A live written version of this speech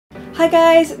Hi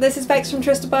guys, this is Bex from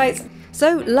Trista Bytes.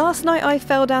 So last night I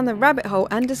fell down the rabbit hole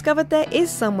and discovered there is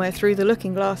somewhere through the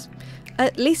looking glass.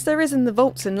 At least there is in the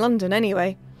vaults in London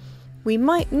anyway. We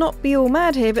might not be all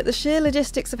mad here, but the sheer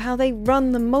logistics of how they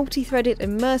run the multi-threaded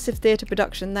immersive theatre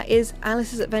production that is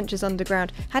Alice's Adventures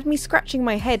Underground had me scratching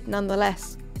my head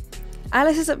nonetheless.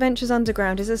 Alice's Adventures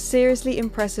Underground is a seriously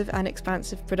impressive and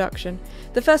expansive production.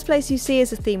 The first place you see is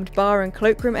the themed bar and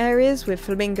cloakroom areas with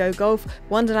flamingo golf,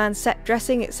 Wonderland set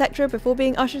dressing, etc. before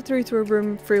being ushered through to a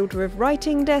room filled with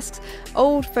writing desks,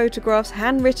 old photographs,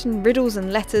 handwritten riddles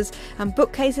and letters, and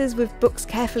bookcases with books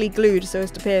carefully glued so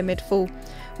as to appear mid-fall.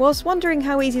 Whilst wondering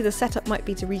how easy the setup might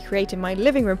be to recreate in my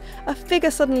living room, a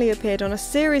figure suddenly appeared on a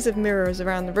series of mirrors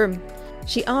around the room.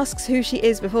 She asks who she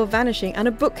is before vanishing, and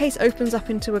a bookcase opens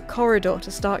up into a corridor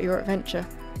to start your adventure.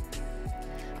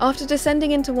 After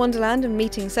descending into Wonderland and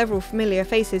meeting several familiar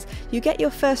faces, you get your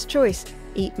first choice: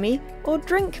 eat me or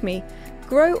drink me.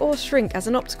 Grow or shrink, as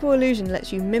an optical illusion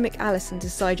lets you mimic Alice and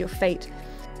decide your fate.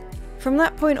 From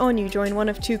that point on you join one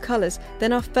of two colours,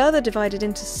 then are further divided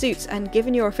into suits and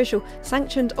given your official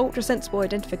sanctioned ultra-sensible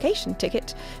identification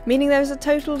ticket, meaning there is a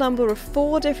total number of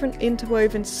 4 different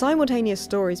interwoven simultaneous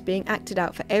stories being acted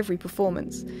out for every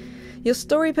performance. Your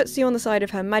story puts you on the side of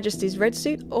Her Majesty's Red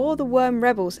Suit or the Worm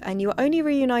Rebels, and you are only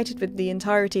reunited with the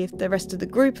entirety of the rest of the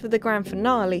group for the grand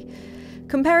finale.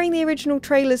 Comparing the original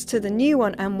trailers to the new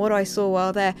one and what I saw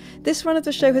while there, this run of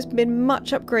the show has been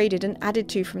much upgraded and added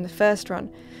to from the first run.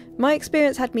 My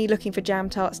experience had me looking for jam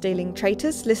tarts stealing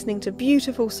traitors, listening to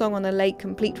beautiful song on a lake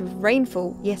complete with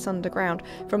rainfall, yes underground,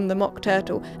 from the Mock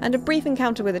Turtle, and a brief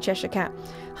encounter with a Cheshire Cat.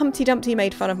 Humpty Dumpty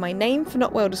made fun of my name for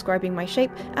not well describing my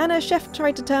shape, and a chef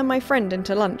tried to turn my friend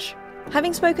into lunch.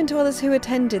 Having spoken to others who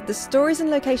attended, the stories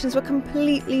and locations were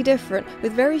completely different,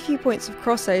 with very few points of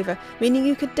crossover, meaning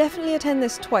you could definitely attend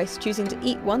this twice, choosing to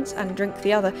eat once and drink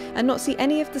the other, and not see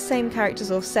any of the same characters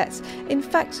or sets. In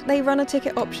fact, they run a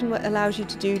ticket option that allows you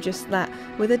to do just that,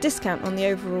 with a discount on the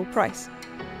overall price.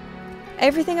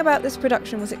 Everything about this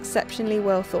production was exceptionally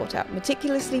well thought out,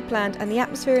 meticulously planned, and the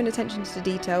atmosphere and attention to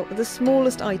detail of the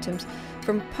smallest items,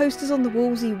 from posters on the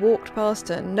walls you walked past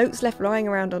to notes left lying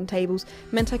around on tables,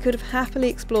 meant I could have happily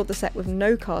explored the set with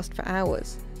no cast for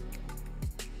hours.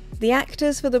 The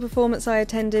actors for the performance I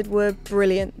attended were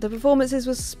brilliant. The performances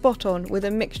were spot on, with a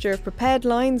mixture of prepared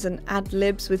lines and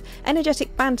ad-libs with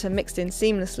energetic banter mixed in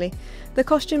seamlessly. The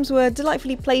costumes were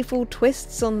delightfully playful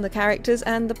twists on the characters,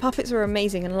 and the puppets were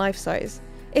amazing and life-size.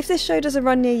 If this show does a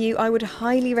run near you, I would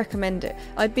highly recommend it.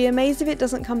 I'd be amazed if it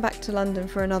doesn't come back to London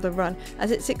for another run, as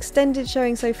its extended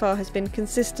showing so far has been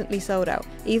consistently sold out,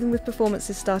 even with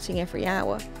performances starting every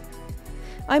hour.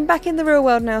 I'm back in the real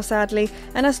world now, sadly,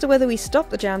 and as to whether we stopped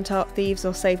the jam tart thieves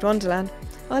or saved Wonderland,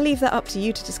 I'll leave that up to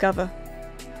you to discover.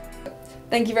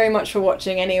 Thank you very much for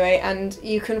watching anyway, and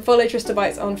you can follow Trista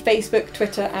Bytes on Facebook,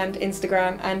 Twitter and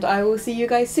Instagram, and I will see you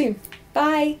guys soon.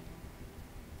 Bye!